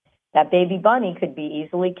 that baby bunny could be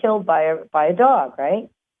easily killed by a dog, right?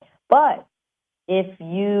 But if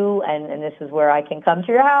you, and this is where I can come to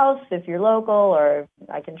your house if you're local, or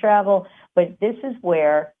I can travel, but this is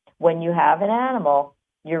where, when you have an animal,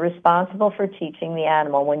 you're responsible for teaching the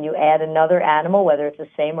animal. When you add another animal, whether it's the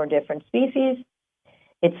same or different species,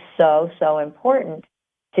 it's so, so important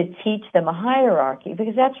to teach them a hierarchy,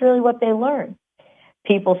 because that's really what they learn.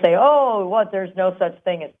 People say, oh, there's no such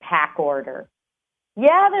thing as pack order.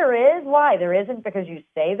 Yeah, there is. Why? There isn't because you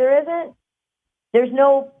say there isn't? There's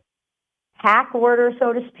no pack order,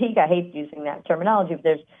 so to speak. I hate using that terminology,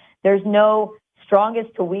 but there's no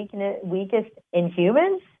strongest to weakest in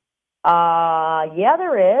humans. Yeah,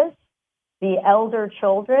 there is. The elder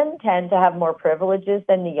children tend to have more privileges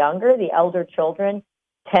than the younger. The elder children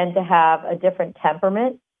tend to have a different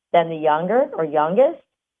temperament than the younger or youngest.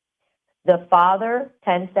 The father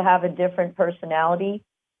tends to have a different personality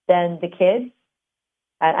than the kids.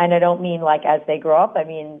 And I don't mean like as they grow up. I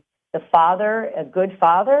mean The father, a good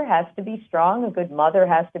father, has to be strong. A good mother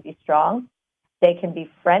has to be strong. They can be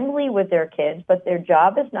friendly with their kids, but their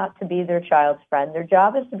job is not to be their child's friend. Their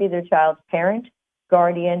job is to be their child's parent,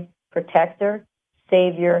 guardian, protector,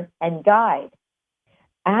 savior, and guide.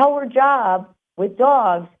 Our job with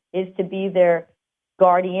dogs is to be their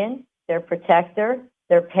guardian, their protector,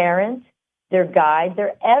 their parent, their guide,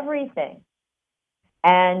 their everything.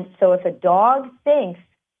 And so if a dog thinks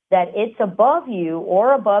that it's above you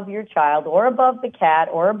or above your child or above the cat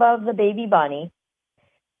or above the baby bunny,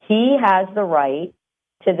 he has the right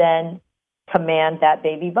to then command that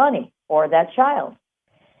baby bunny or that child.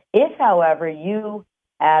 If, however, you,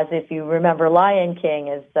 as if you remember Lion King,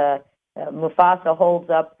 as Mufasa holds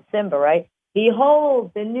up Simba, right?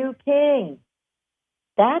 Behold, the new king.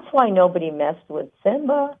 That's why nobody messed with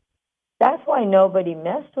Simba. That's why nobody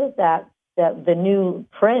messed with the new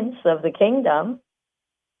prince of the kingdom,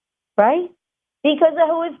 right? Because of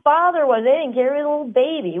who his father was. They didn't care. He was a little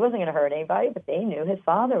baby. He wasn't going to hurt anybody, but they knew his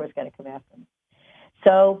father was going to come after him.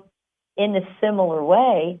 So in a similar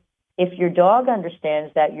way, if your dog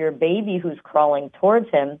understands that your baby who's crawling towards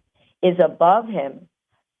him is above him,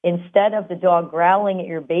 instead of the dog growling at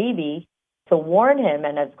your baby to warn him,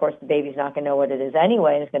 and of course the baby's not going to know what it is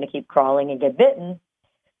anyway, and it's going to keep crawling and get bitten,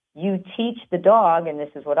 you teach the dog, and this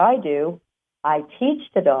is what I do, I teach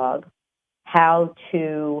the dog how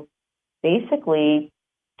to basically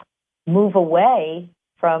move away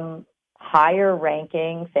from higher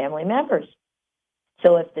ranking family members.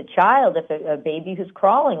 So if the child, if a baby who's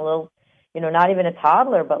crawling, a little, not even a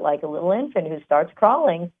toddler, but like a little infant who starts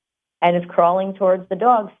crawling and is crawling towards the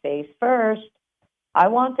dog face first, I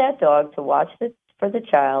want that dog to watch for the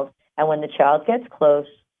child. And when the child gets close,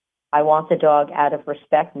 I want the dog out of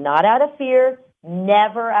respect, not out of fear,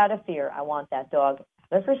 never out of fear. I want that dog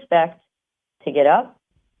out of respect to get up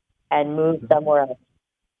and move somewhere else.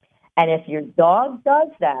 And if your dog does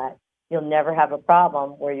that, you'll never have a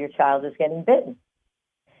problem where your child is getting bitten.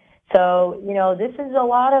 So, this is a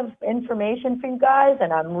lot of information for you guys,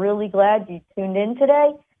 and I'm really glad you tuned in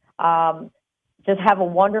today. Just have a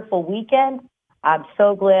wonderful weekend. I'm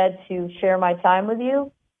so glad to share my time with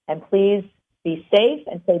you, and please be safe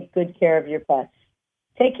and take good care of your pets.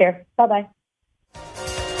 Take care. Bye-bye.